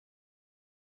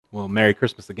Well, Merry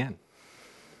Christmas again.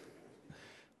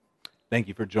 Thank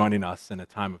you for joining us in a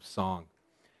time of song.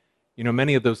 You know,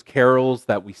 many of those carols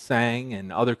that we sang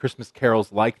and other Christmas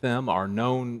carols like them are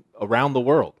known around the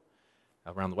world,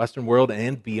 around the Western world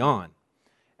and beyond.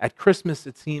 At Christmas,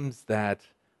 it seems that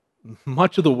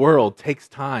much of the world takes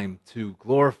time to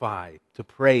glorify, to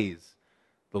praise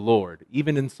the Lord,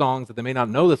 even in songs that they may not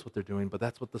know that's what they're doing, but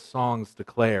that's what the songs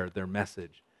declare, their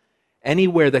message.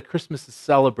 Anywhere that Christmas is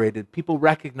celebrated, people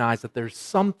recognize that there's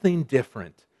something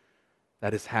different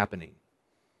that is happening.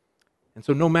 And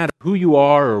so, no matter who you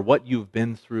are or what you've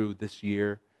been through this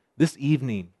year, this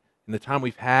evening, and the time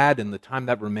we've had and the time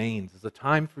that remains, is a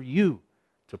time for you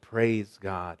to praise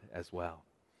God as well.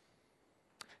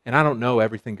 And I don't know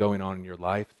everything going on in your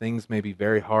life. Things may be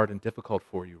very hard and difficult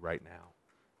for you right now.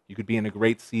 You could be in a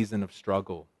great season of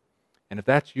struggle. And if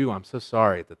that's you, I'm so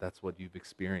sorry that that's what you've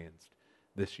experienced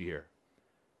this year.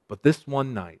 But this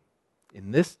one night,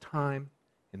 in this time,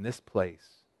 in this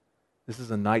place, this is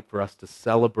a night for us to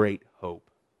celebrate hope.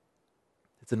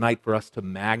 It's a night for us to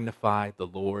magnify the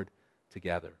Lord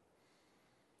together.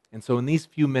 And so in these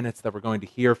few minutes that we're going to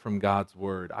hear from God's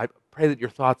word, I pray that your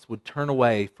thoughts would turn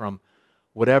away from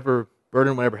whatever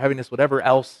burden, whatever heaviness, whatever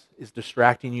else is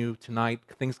distracting you tonight,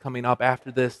 things coming up after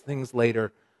this, things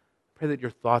later. Pray that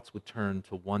your thoughts would turn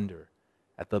to wonder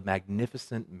at the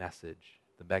magnificent message,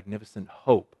 the magnificent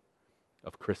hope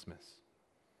of Christmas.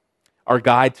 Our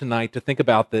guide tonight to think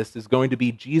about this is going to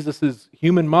be Jesus'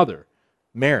 human mother,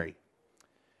 Mary.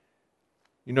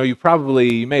 You know, you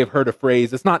may have heard a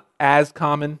phrase. It's not as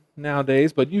common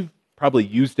nowadays, but you've probably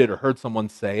used it or heard someone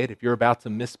say it. If you're about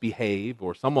to misbehave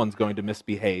or someone's going to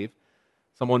misbehave,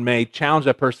 someone may challenge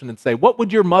that person and say, "What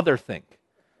would your mother think?"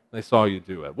 They saw you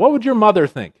do it. What would your mother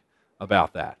think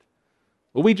about that?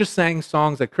 Well, we just sang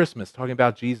songs at Christmas talking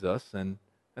about Jesus, and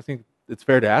I think it's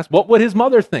fair to ask, what would his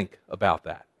mother think about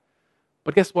that?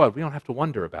 But guess what? We don't have to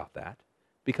wonder about that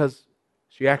because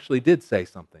she actually did say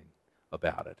something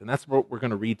about it. And that's what we're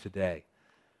going to read today.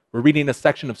 We're reading a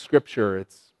section of Scripture.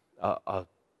 It's a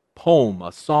poem,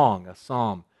 a song, a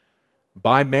psalm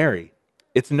by Mary.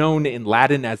 It's known in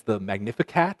Latin as the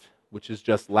Magnificat, which is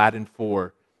just Latin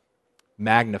for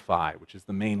magnify, which is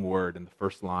the main word in the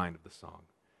first line of the song.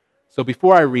 So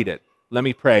before I read it, let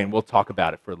me pray and we'll talk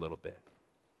about it for a little bit.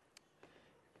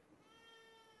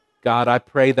 God, I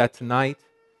pray that tonight,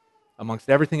 amongst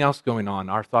everything else going on,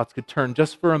 our thoughts could turn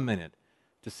just for a minute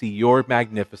to see your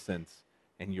magnificence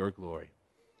and your glory.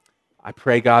 I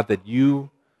pray, God, that you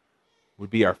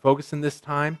would be our focus in this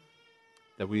time,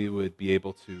 that we would be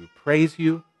able to praise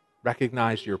you,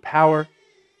 recognize your power,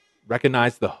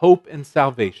 recognize the hope and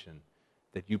salvation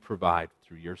that you provide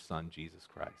through your Son, Jesus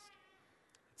Christ.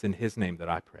 It's in his name that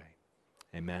I pray.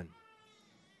 Amen.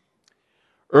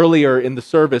 Earlier in the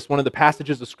service, one of the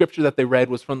passages of Scripture that they read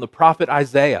was from the prophet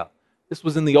Isaiah. This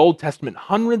was in the Old Testament,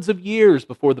 hundreds of years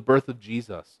before the birth of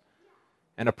Jesus.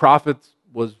 And a prophet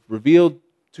was revealed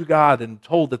to God and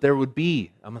told that there would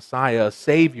be a Messiah, a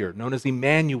Savior, known as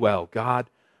Emmanuel, God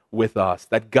with us,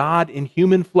 that God in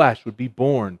human flesh would be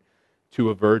born to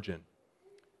a virgin.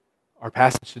 Our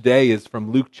passage today is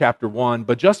from Luke chapter 1,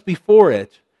 but just before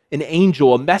it, an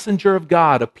angel, a messenger of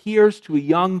God, appears to a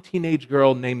young teenage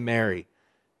girl named Mary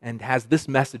and has this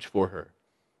message for her.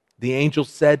 The angel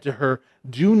said to her,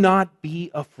 "Do not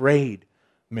be afraid,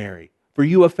 Mary, for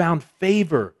you have found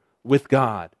favor with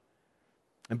God.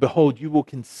 And behold, you will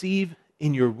conceive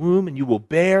in your womb, and you will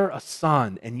bear a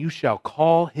son, and you shall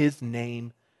call his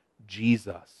name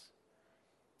Jesus."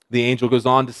 The angel goes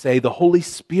on to say, "The Holy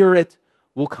Spirit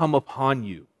will come upon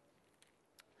you.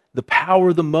 The power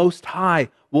of the Most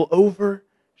High will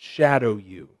overshadow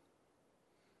you.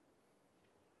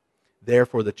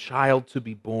 Therefore, the child to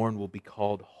be born will be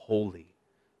called Holy,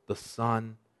 the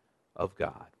Son of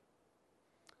God."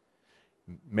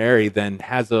 Mary then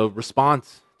has a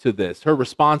response to this. Her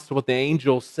response to what the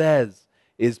angel says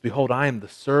is, "Behold, I am the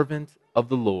servant of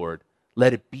the Lord.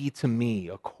 Let it be to me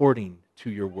according to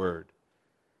your word."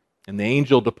 And the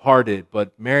angel departed,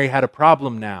 but Mary had a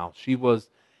problem now. She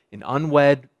was an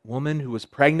unwed woman who was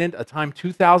pregnant, a time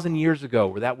 2,000 years ago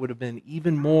where that would have been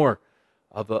even more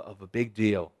of a big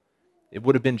deal. It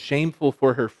would have been shameful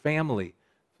for her family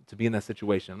to be in that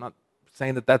situation. I'm not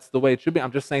saying that that's the way it should be.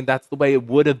 I'm just saying that's the way it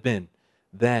would have been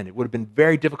then. It would have been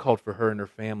very difficult for her and her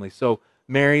family. So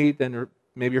Mary, then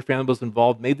maybe her family was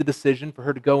involved, made the decision for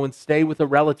her to go and stay with a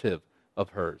relative of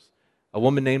hers, a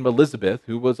woman named Elizabeth,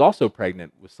 who was also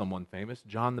pregnant with someone famous,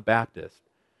 John the Baptist.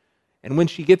 And when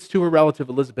she gets to her relative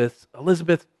Elizabeth,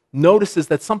 Elizabeth notices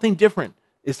that something different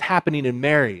is happening in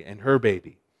Mary and her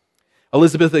baby.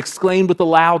 Elizabeth exclaimed with a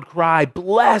loud cry,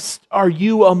 "Blessed are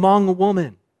you among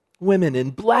women, women,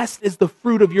 and blessed is the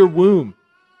fruit of your womb.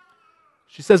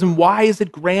 She says, and why is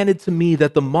it granted to me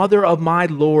that the mother of my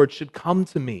Lord should come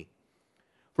to me?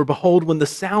 For behold, when the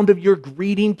sound of your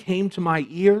greeting came to my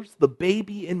ears, the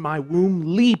baby in my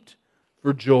womb leaped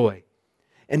for joy.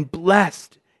 And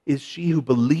blessed is she who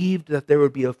believed that there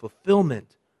would be a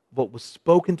fulfillment of what was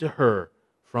spoken to her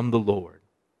from the Lord.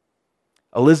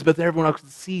 Elizabeth and everyone else could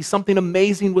see something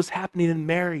amazing was happening in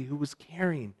Mary, who was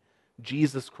carrying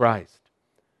Jesus Christ.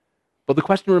 But the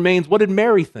question remains, what did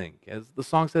Mary think? As the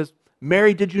song says,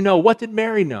 Mary, did you know? What did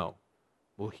Mary know?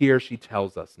 Well, here she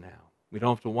tells us now. We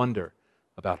don't have to wonder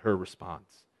about her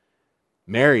response.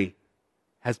 Mary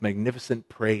has magnificent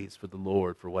praise for the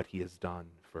Lord for what he has done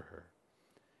for her.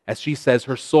 As she says,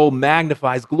 her soul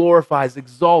magnifies, glorifies,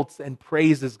 exalts, and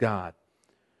praises God.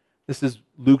 This is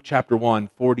Luke chapter 1,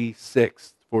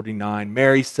 46, 49.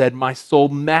 Mary said, my soul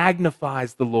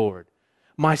magnifies the Lord.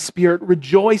 My spirit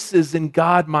rejoices in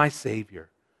God my Savior,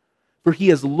 for he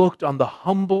has looked on the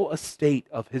humble estate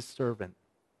of his servant.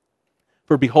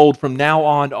 For behold, from now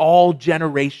on all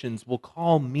generations will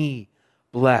call me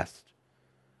blessed.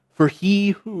 For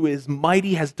he who is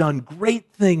mighty has done great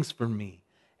things for me,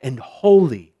 and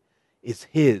holy is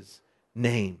his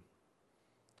name.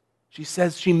 She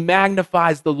says she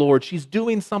magnifies the Lord. She's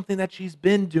doing something that she's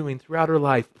been doing throughout her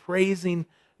life, praising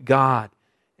God.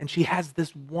 And she has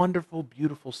this wonderful,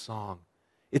 beautiful song.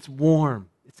 It's warm.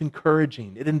 It's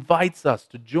encouraging. It invites us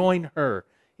to join her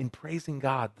in praising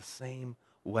God the same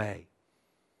way.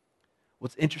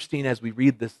 What's interesting as we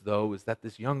read this, though, is that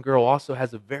this young girl also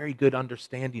has a very good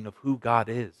understanding of who God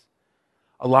is.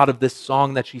 A lot of this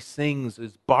song that she sings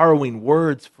is borrowing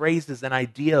words, phrases, and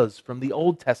ideas from the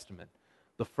Old Testament,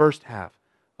 the first half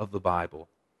of the Bible.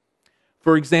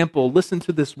 For example, listen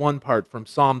to this one part from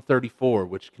Psalm 34,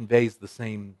 which conveys the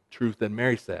same truth that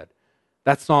Mary said.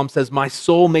 That psalm says, my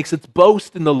soul makes its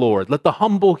boast in the Lord. Let the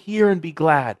humble hear and be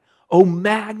glad. Oh,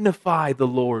 magnify the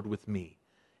Lord with me,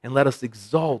 and let us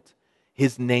exalt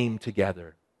his name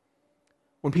together.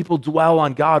 When people dwell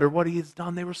on God or what he has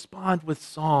done, they respond with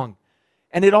song.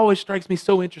 And it always strikes me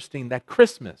so interesting that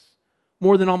Christmas,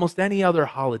 more than almost any other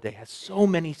holiday, has so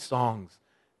many songs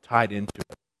tied into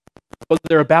it. Whether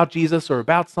they're about Jesus or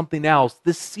about something else,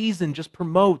 this season just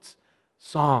promotes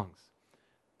songs.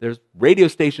 There's radio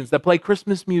stations that play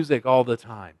Christmas music all the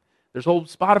time. There's whole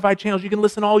Spotify channels you can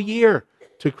listen all year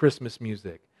to Christmas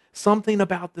music. Something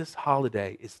about this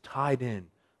holiday is tied in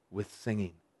with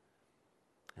singing.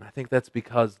 And I think that's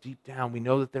because deep down we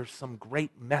know that there's some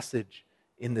great message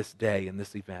in this day, in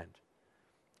this event.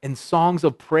 And songs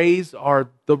of praise are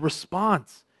the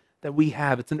response that we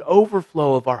have. It's an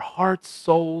overflow of our hearts,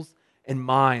 souls, and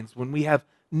minds when we have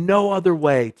no other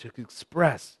way to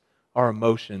express our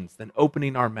emotions than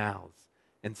opening our mouths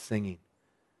and singing.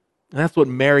 And that's what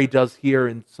Mary does here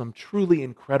in some truly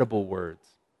incredible words.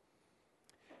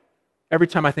 Every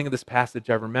time I think of this passage,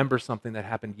 I remember something that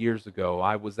happened years ago.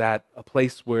 I was at a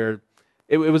place where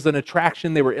it was an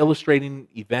attraction. They were illustrating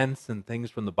events and things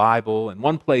from the Bible, and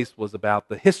one place was about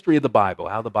the history of the Bible,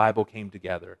 how the Bible came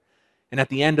together. And at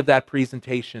the end of that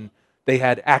presentation, they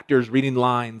had actors reading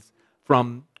lines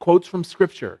from quotes from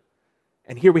Scripture.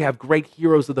 And here we have great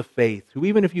heroes of the faith who,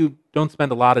 even if you don't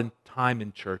spend a lot of time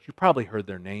in church, you probably heard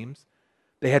their names.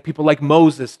 They had people like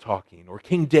Moses talking, or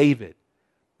King David.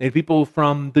 They had people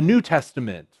from the New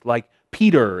Testament, like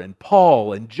Peter and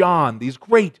Paul and John, these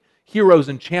great heroes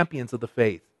and champions of the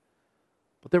faith.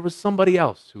 But there was somebody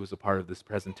else who was a part of this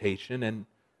presentation, and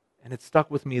it stuck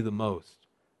with me the most.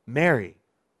 Mary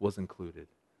was included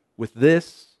with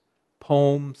this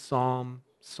poem, psalm,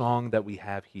 song that we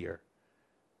have here.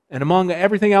 And among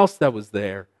everything else that was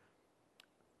there,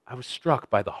 I was struck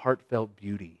by the heartfelt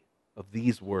beauty of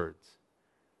these words.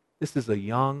 This is a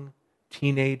young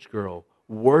teenage girl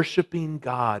worshiping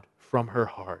God from her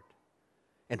heart.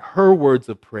 And her words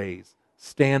of praise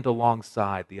stand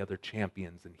alongside the other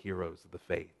champions and heroes of the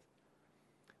faith.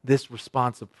 This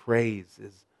response of praise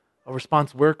is a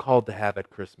response we're called to have at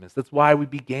Christmas. That's why we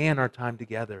began our time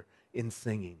together in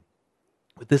singing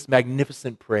with this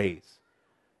magnificent praise.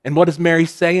 And what does Mary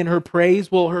say in her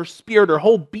praise? Well, her spirit, her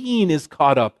whole being is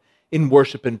caught up in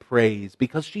worship and praise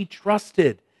because she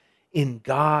trusted in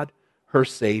God, her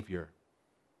Savior.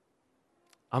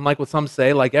 Unlike what some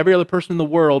say, like every other person in the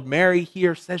world, Mary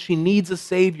here says she needs a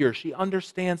Savior. She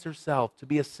understands herself to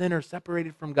be a sinner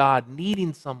separated from God,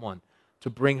 needing someone to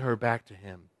bring her back to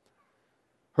Him.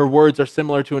 Her words are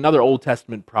similar to another Old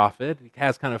Testament prophet. He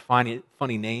has kind of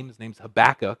funny name. His name's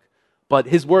Habakkuk. But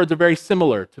his words are very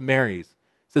similar to Mary's.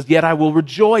 It says, yet I will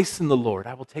rejoice in the Lord.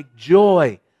 I will take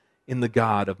joy in the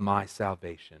God of my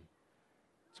salvation.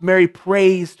 So Mary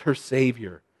praised her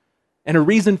Savior. And her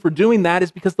reason for doing that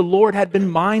is because the Lord had been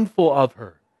mindful of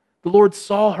her. The Lord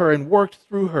saw her and worked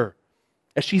through her.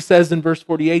 As she says in verse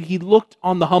 48, he looked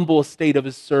on the humble estate of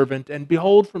his servant, and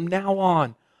behold, from now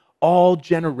on, all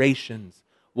generations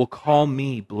will call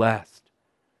me blessed.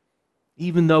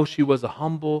 Even though she was a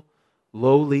humble,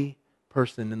 lowly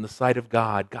person in the sight of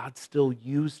God, God still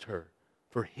used her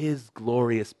for his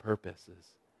glorious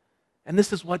purposes. And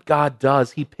this is what God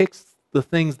does. He picks the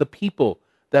things, the people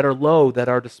that are low, that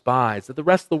are despised, that the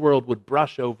rest of the world would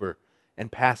brush over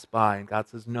and pass by. And God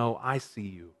says, no, I see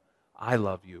you, I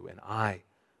love you, and I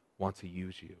want to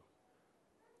use you.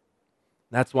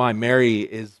 That's why Mary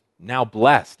is now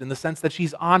blessed in the sense that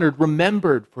she's honored,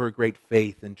 remembered for her great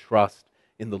faith and trust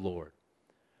in the Lord.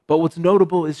 But what's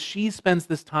notable is she spends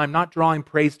this time not drawing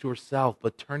praise to herself,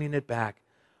 but turning it back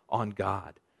on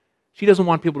God. She doesn't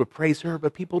want people to praise her,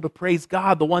 but people to praise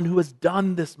God, the one who has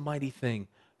done this mighty thing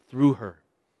through her,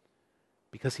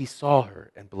 because he saw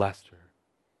her and blessed her.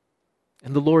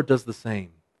 And the Lord does the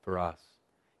same for us.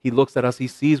 He looks at us, he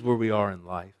sees where we are in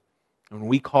life. And when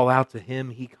we call out to him,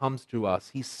 he comes to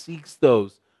us. He seeks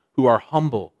those who are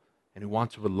humble and who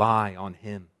want to rely on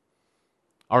him.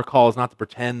 Our call is not to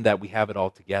pretend that we have it all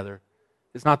together.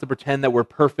 It's not to pretend that we're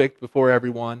perfect before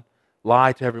everyone,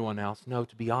 lie to everyone else. No,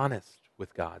 to be honest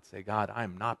with God. Say, God, I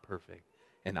am not perfect,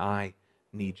 and I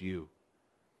need you.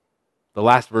 The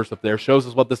last verse up there shows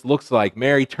us what this looks like.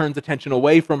 Mary turns attention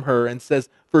away from her and says,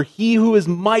 for he who is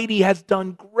mighty has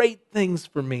done great things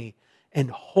for me, and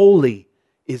holy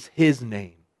is his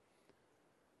name.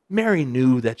 Mary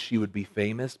knew that she would be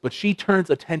famous, but she turns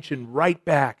attention right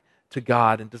back to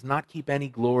God and does not keep any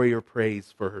glory or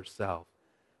praise for herself,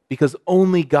 because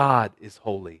only God is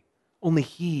holy. Only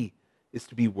he is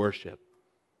to be worshiped.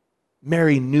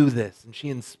 Mary knew this, and she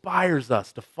inspires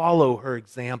us to follow her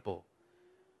example.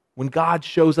 When God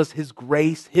shows us his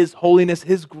grace, his holiness,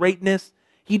 his greatness,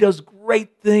 he does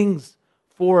great things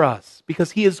for us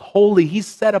because he is holy. He's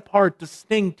set apart,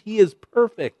 distinct. He is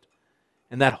perfect.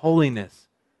 And that holiness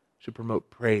should promote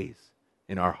praise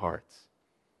in our hearts.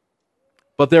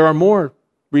 But there are more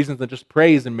reasons than just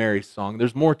praise in Mary's song.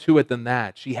 There's more to it than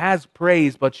that. She has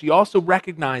praise, but she also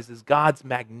recognizes God's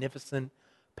magnificent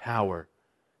power.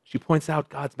 She points out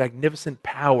God's magnificent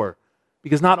power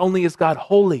because not only is God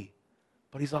holy,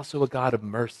 but he's also a God of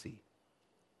mercy.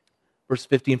 Verse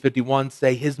 50 and 51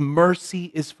 say, his mercy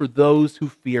is for those who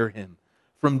fear him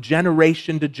from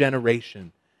generation to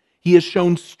generation. He has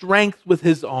shown strength with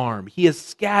his arm. He has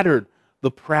scattered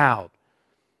the proud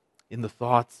in the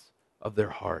thoughts of their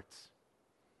hearts.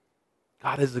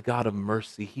 God is a God of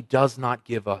mercy. He does not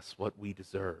give us what we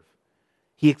deserve.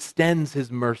 He extends his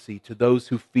mercy to those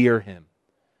who fear him.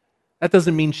 That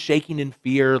doesn't mean shaking in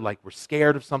fear like we're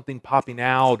scared of something popping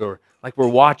out or like we're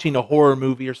watching a horror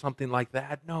movie or something like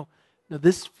that. No,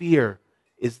 this fear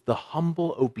is the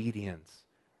humble obedience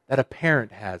that a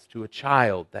parent has to a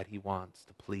child that he wants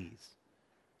to please.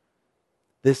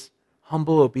 This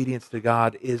humble obedience to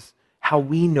God is how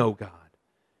we know God.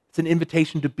 It's an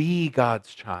invitation to be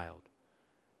God's child.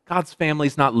 God's family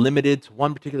is not limited to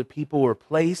one particular people or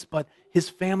place, but his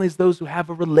family is those who have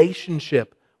a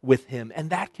relationship with him, and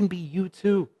that can be you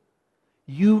too.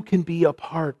 You can be a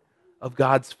part of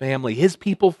God's family, his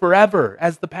people forever,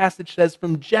 as the passage says,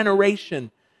 from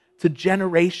generation to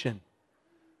generation.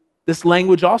 This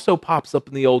language also pops up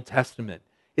in the Old Testament.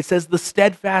 It says, the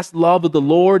steadfast love of the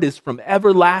Lord is from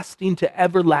everlasting to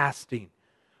everlasting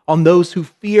on those who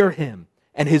fear him,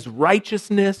 and his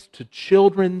righteousness to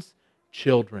children's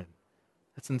children.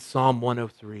 That's in Psalm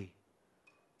 103.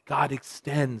 God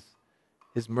extends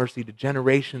his mercy to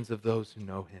generations of those who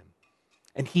know him.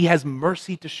 And he has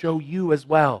mercy to show you as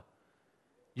well.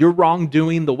 Your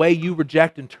wrongdoing, the way you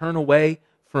reject and turn away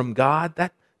from God,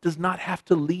 that does not have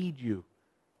to lead you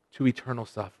to eternal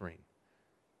suffering.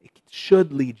 It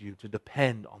should lead you to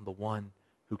depend on the one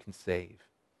who can save,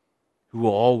 who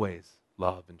will always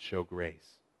love and show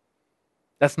grace.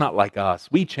 That's not like us.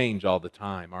 We change all the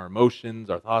time. Our emotions,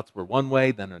 our thoughts were one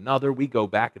way, then another. We go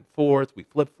back and forth. We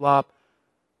flip-flop.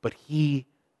 But he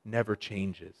never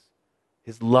changes.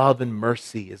 His love and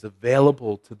mercy is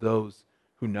available to those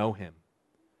who know him.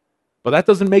 But that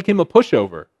doesn't make him a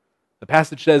pushover. The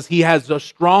passage says he has a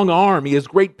strong arm. He has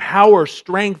great power,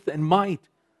 strength, and might.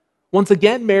 Once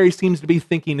again, Mary seems to be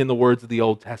thinking in the words of the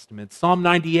Old Testament. Psalm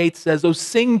 98 says, "Oh,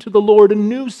 sing to the Lord a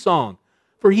new song,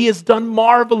 for he has done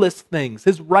marvelous things.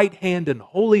 His right hand and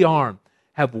holy arm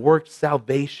have worked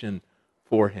salvation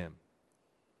for him."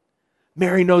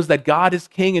 Mary knows that God is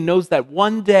king and knows that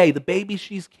one day the baby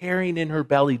she's carrying in her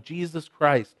belly, Jesus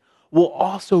Christ, will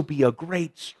also be a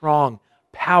great, strong,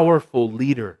 powerful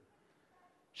leader.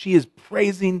 She is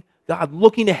praising God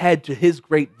looking ahead to his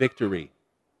great victory.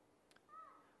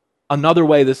 Another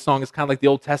way this song is kind of like the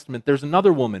Old Testament, there's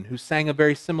another woman who sang a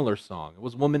very similar song. It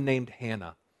was a woman named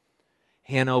Hannah.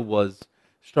 Hannah was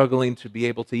struggling to be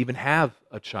able to even have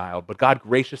a child, but God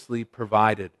graciously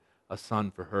provided a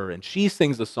son for her. And she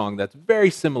sings a song that's very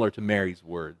similar to Mary's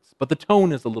words, but the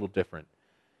tone is a little different.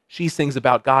 She sings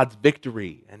about God's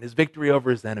victory and his victory over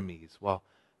his enemies, while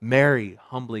Mary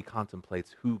humbly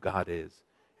contemplates who God is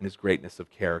and his greatness of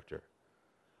character.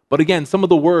 But again, some of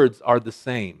the words are the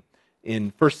same.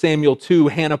 In 1 Samuel 2,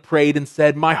 Hannah prayed and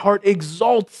said, "My heart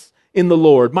exalts in the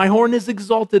Lord. My horn is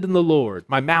exalted in the Lord.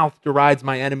 My mouth derides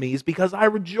my enemies because I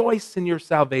rejoice in your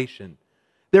salvation.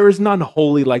 There is none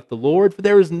holy like the Lord, for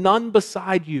there is none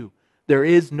beside you. There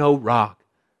is no rock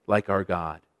like our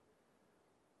God."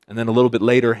 And then a little bit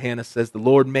later, Hannah says, "The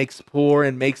Lord makes poor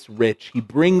and makes rich. He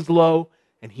brings low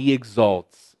and he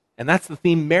exalts." And that's the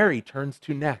theme Mary turns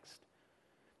to next.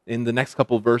 In the next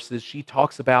couple of verses, she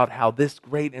talks about how this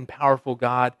great and powerful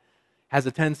God has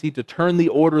a tendency to turn the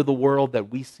order of the world that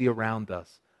we see around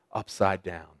us upside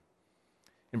down.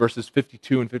 In verses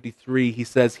 52 and 53, he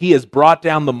says, "He has brought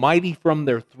down the mighty from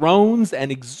their thrones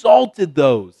and exalted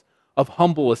those of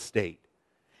humble estate.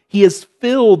 He has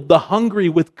filled the hungry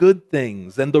with good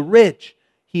things, and the rich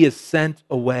he has sent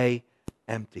away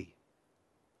empty."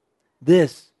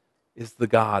 This is the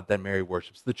God that Mary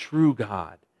worships, the true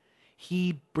God.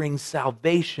 He brings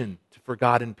salvation to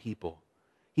forgotten people.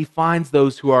 He finds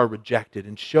those who are rejected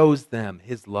and shows them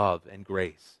his love and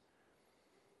grace.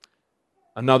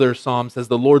 Another psalm says,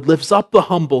 "The Lord lifts up the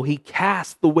humble. He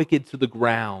casts the wicked to the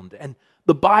ground." And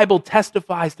the Bible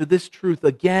testifies to this truth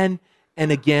again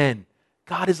and again.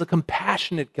 God is a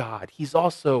compassionate God. He's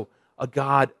also a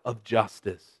God of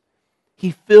justice.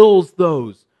 He fills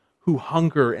those who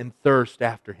hunger and thirst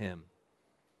after him.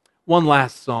 One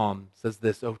last psalm says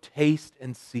this, "Oh, taste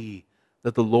and see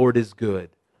that the Lord is good.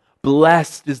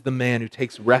 Blessed is the man who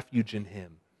takes refuge in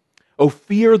him. Oh,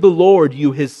 fear the Lord,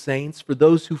 you his saints, for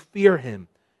those who fear him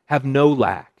have no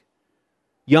lack.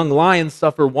 Young lions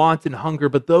suffer want and hunger,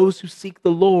 but those who seek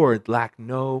the Lord lack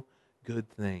no good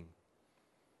thing."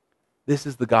 This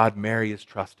is the God Mary is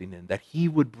trusting in, that he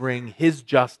would bring his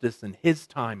justice in his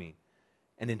timing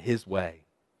and in his way.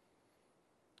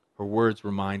 Her words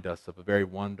remind us of a very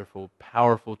wonderful,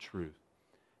 powerful truth.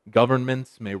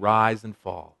 Governments may rise and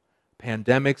fall.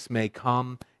 Pandemics may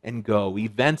come and go.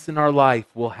 Events in our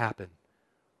life will happen.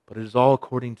 But it is all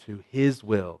according to his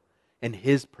will and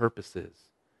his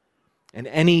purposes. And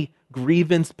any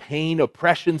grievance, pain,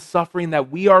 oppression, suffering that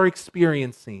we are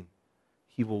experiencing,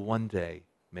 he will one day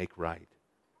make right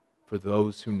for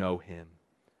those who know him.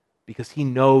 Because he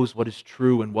knows what is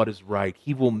true and what is right.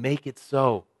 He will make it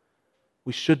so.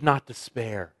 We should not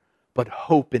despair, but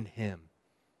hope in him.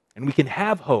 And we can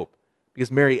have hope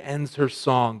because Mary ends her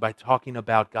song by talking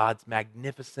about God's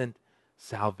magnificent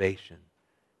salvation,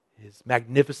 his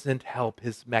magnificent help,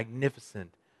 his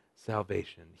magnificent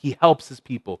salvation. He helps his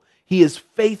people. He is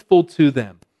faithful to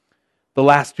them. The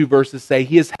last two verses say,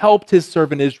 "He has helped his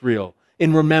servant Israel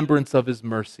in remembrance of his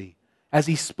mercy, as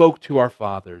he spoke to our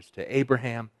fathers, to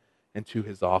Abraham and to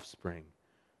his offspring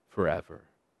forever."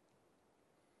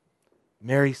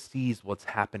 Mary sees what's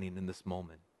happening in this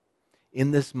moment.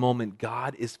 In this moment,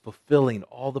 God is fulfilling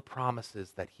all the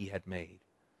promises that he had made.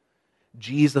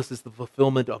 Jesus is the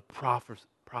fulfillment of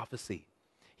prophecy.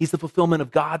 He's the fulfillment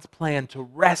of God's plan to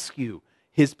rescue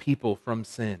his people from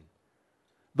sin.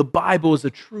 The Bible is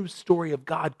a true story of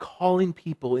God calling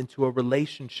people into a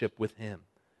relationship with him.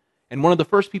 And one of the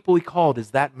first people he called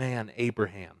is that man,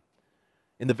 Abraham.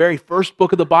 In the very first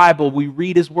book of the Bible, we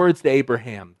read his words to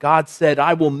Abraham. God said,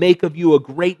 "I will make of you a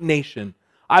great nation.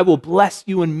 I will bless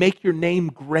you and make your name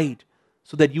great,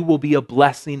 so that you will be a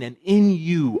blessing, and in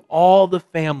you all the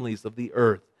families of the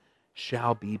earth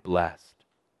shall be blessed."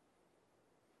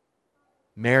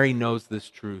 Mary knows this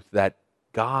truth, that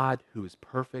God, who is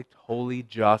perfect, holy,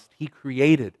 just, he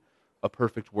created a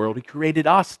perfect world. He created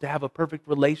us to have a perfect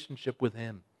relationship with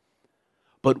him.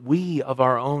 But we of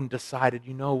our own decided,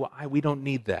 we don't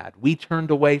need that. We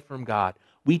turned away from God.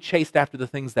 We chased after the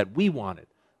things that we wanted,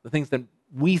 the things that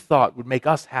we thought would make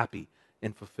us happy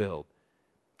and fulfilled.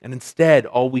 And instead,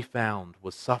 all we found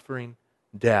was suffering,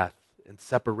 death, and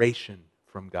separation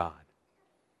from God.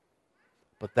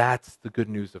 But that's the good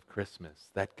news of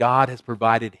Christmas, that God has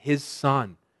provided his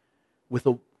Son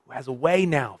as a way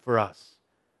now for us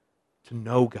to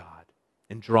know God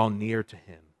and draw near to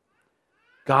him.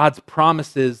 God's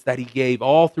promises that he gave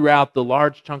all throughout the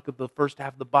large chunk of the first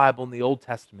half of the Bible in the Old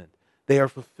Testament, they are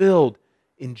fulfilled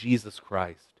in Jesus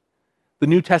Christ. The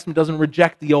New Testament doesn't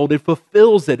reject the Old, it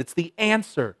fulfills it. It's the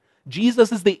answer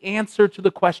Jesus is the answer to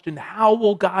the question, how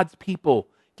will God's people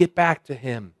get back to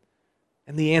him?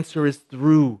 And the answer is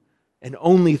through and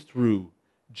only through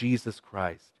Jesus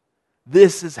Christ.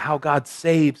 This is how God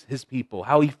saves his people,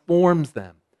 how he forms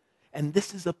them. And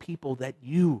this is a people that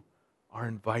you are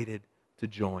invited to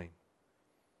join.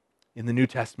 In the New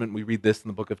Testament, we read this in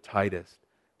the book of Titus,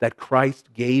 that Christ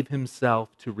gave himself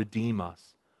to redeem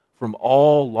us from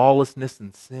all lawlessness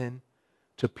and sin,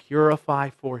 to purify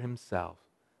for himself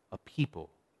a people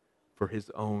for his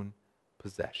own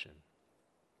possession.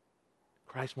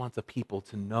 Christ wants a people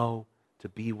to know, to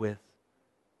be with,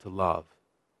 to love.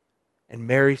 And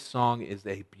Mary's song is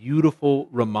a beautiful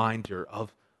reminder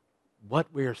of what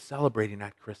we are celebrating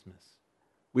at Christmas.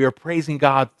 We are praising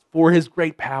God for his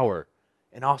great power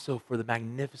and also for the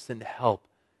magnificent help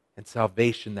and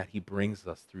salvation that he brings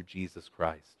us through Jesus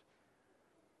Christ.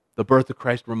 The birth of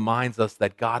Christ reminds us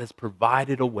that God has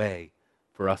provided a way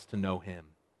for us to know him.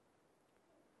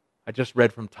 I just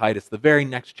read from Titus, the very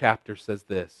next chapter says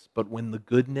this, "But when the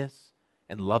goodness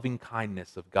and loving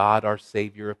kindness of God our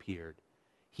Savior appeared,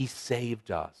 he saved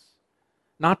us,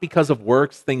 not because of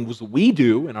works, things we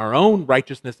do in our own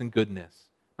righteousness and goodness,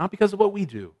 not because of what we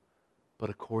do, but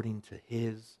according to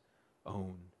his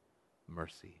own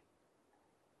mercy."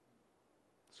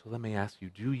 So let me ask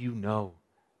you, do you know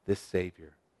this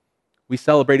Savior? We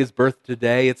celebrate his birth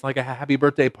today. It's like a happy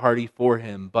birthday party for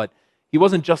him, but he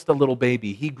wasn't just a little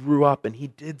baby. He grew up and he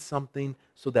did something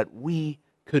so that we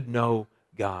could know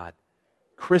God.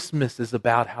 Christmas is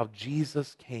about how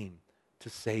Jesus came to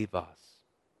save us.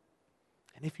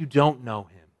 And if you don't know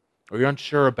him, or you're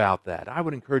unsure about that, I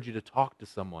would encourage you to talk to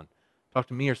someone. Talk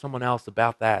to me or someone else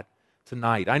about that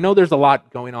tonight. I know there's a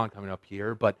lot going on coming up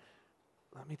here, but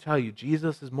let me tell you,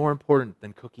 Jesus is more important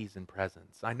than cookies and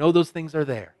presents. I know those things are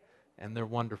there, and they're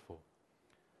wonderful.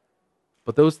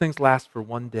 But those things last for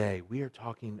one day. We are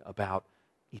talking about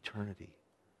eternity.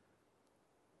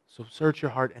 So search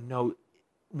your heart and know,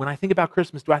 when I think about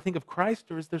Christmas, do I think of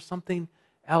Christ, or is there something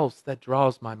else that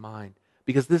draws my mind?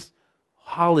 Because this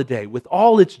holiday, with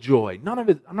all its joy, none of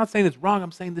it, I'm not saying it's wrong,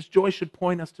 I'm saying this joy should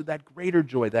point us to that greater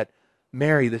joy that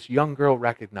Mary, this young girl,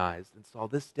 recognized and saw.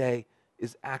 This day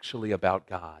is actually about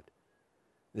God.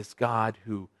 This God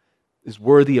who is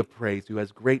worthy of praise, who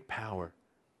has great power.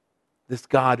 This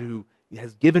God who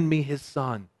has given me his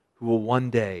Son, who will one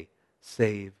day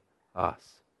save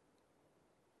us.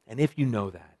 And if you know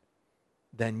that,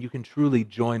 then you can truly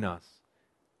join us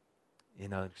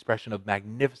in an expression of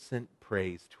magnificent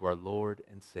praise to our Lord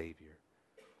and Savior,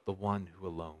 the one who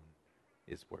alone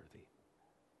is worthy.